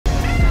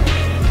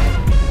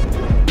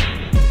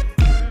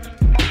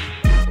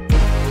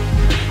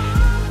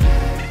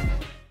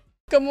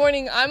Good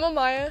morning, I'm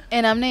Amiah.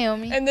 And I'm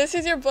Naomi. And this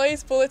is your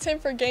Blaze Bulletin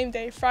for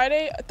Gameday,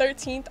 Friday,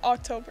 13th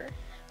October.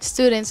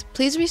 Students,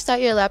 please restart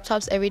your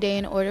laptops every day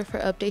in order for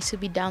updates to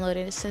be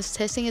downloaded since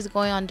testing is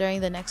going on during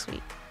the next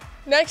week.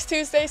 Next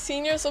Tuesday,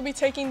 seniors will be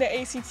taking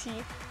the ACT,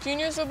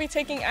 juniors will be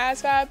taking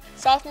ASVAB,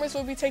 sophomores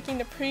will be taking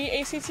the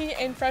pre-ACT,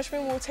 and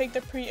freshmen will take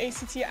the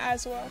pre-ACT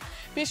as well.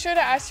 Be sure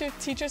to ask your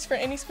teachers for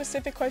any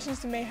specific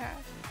questions you may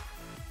have.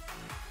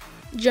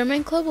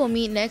 German Club will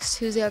meet next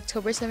Tuesday,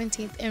 October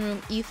 17th in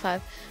room E5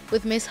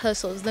 with Miss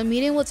Hustles. The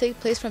meeting will take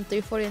place from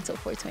 3:40 until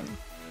 4:20.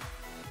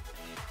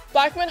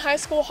 Blackman High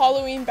School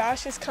Halloween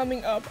Bash is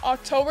coming up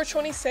October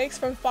 26th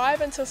from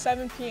 5 until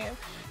 7 p.m.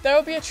 There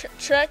will be a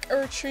trick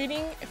or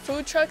treating,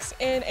 food trucks,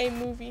 and a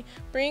movie.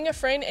 Bring a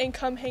friend and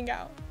come hang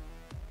out.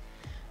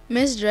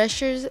 Miss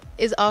Dreschers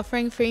is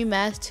offering free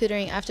math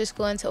tutoring after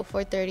school until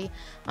 4:30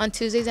 on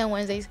Tuesdays and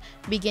Wednesdays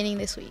beginning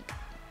this week.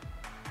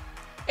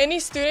 Any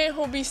student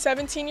who will be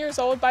 17 years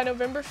old by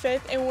November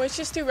 5th and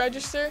wishes to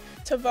register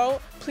to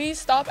vote, please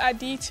stop at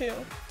D2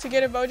 to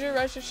get a voter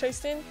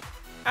registration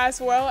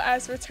as well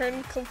as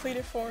return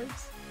completed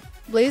forms.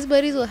 Blaze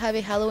Buddies will have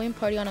a Halloween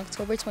party on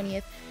October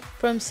 20th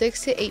from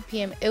 6 to 8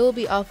 p.m. It will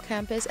be off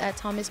campus at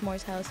Thomas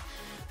More's house.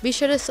 Be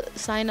sure to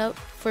sign up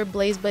for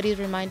Blaze Buddies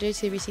reminder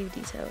to receive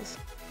details.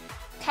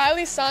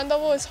 Kylie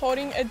Sandoval is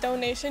holding a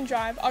donation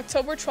drive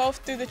October 12th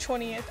through the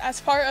 20th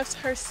as part of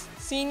her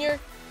senior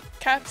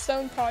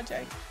capstone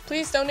project.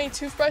 Please donate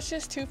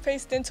toothbrushes,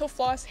 toothpaste, dental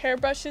floss,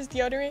 hairbrushes,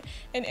 deodorant,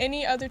 and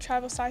any other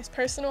travel-sized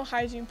personal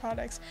hygiene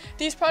products.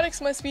 These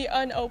products must be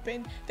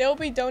unopened. They will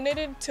be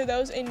donated to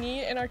those in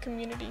need in our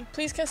community.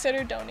 Please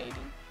consider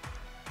donating.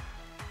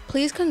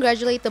 Please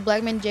congratulate the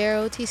Blackman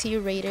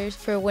JROTC Raiders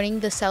for winning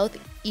the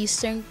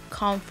Southeastern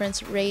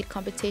Conference Raid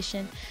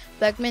competition.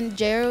 Blackman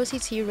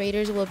JROTC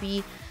Raiders will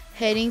be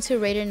heading to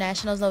Raider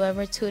Nationals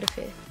November 2 to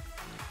 5th.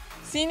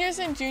 Seniors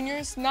and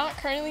juniors not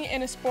currently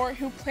in a sport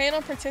who plan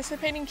on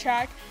participating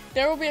track,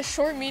 there will be a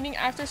short meeting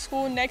after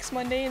school next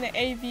Monday in the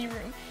AV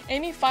room.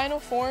 Any final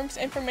forms,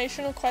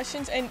 informational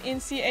questions, and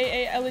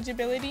NCAA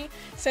eligibility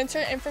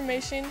center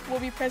information will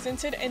be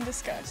presented and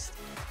discussed.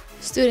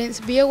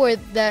 Students, be aware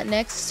that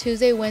next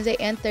Tuesday, Wednesday,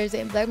 and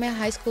Thursday, Blackman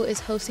High School is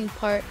hosting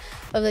part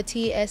of the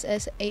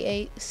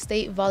TSSAA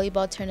State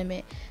Volleyball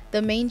Tournament.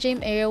 The main gym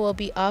area will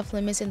be off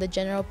limits in the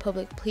general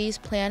public. Please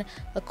plan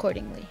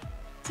accordingly.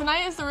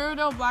 Tonight is the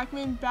Riverdale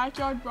Blackman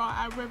Backyard Brawl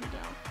at Riverdale.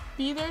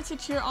 Be there to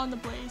cheer on the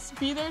Blaze.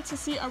 Be there to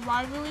see a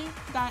rivalry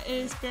that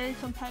is very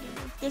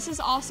competitive. This is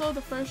also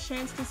the first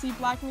chance to see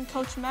Blackman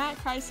coach Matt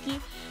Kreisky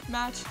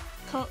match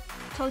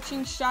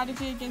coaching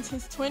strategy against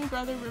his twin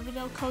brother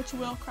Riverdale coach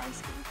Will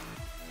Kreisky.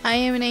 I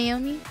am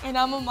Naomi. And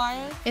I'm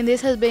Amiah. And this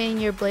has been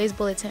your Blaze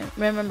Bulletin.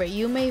 Remember,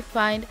 you may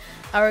find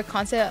our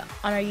content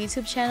on our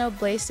YouTube channel,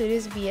 Blaze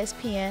Studios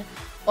BSPN,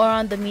 or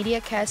on the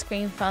media cast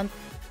screen found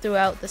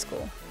throughout the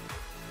school.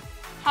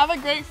 Have a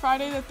great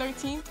Friday the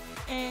 13th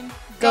and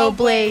go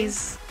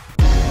Blaze!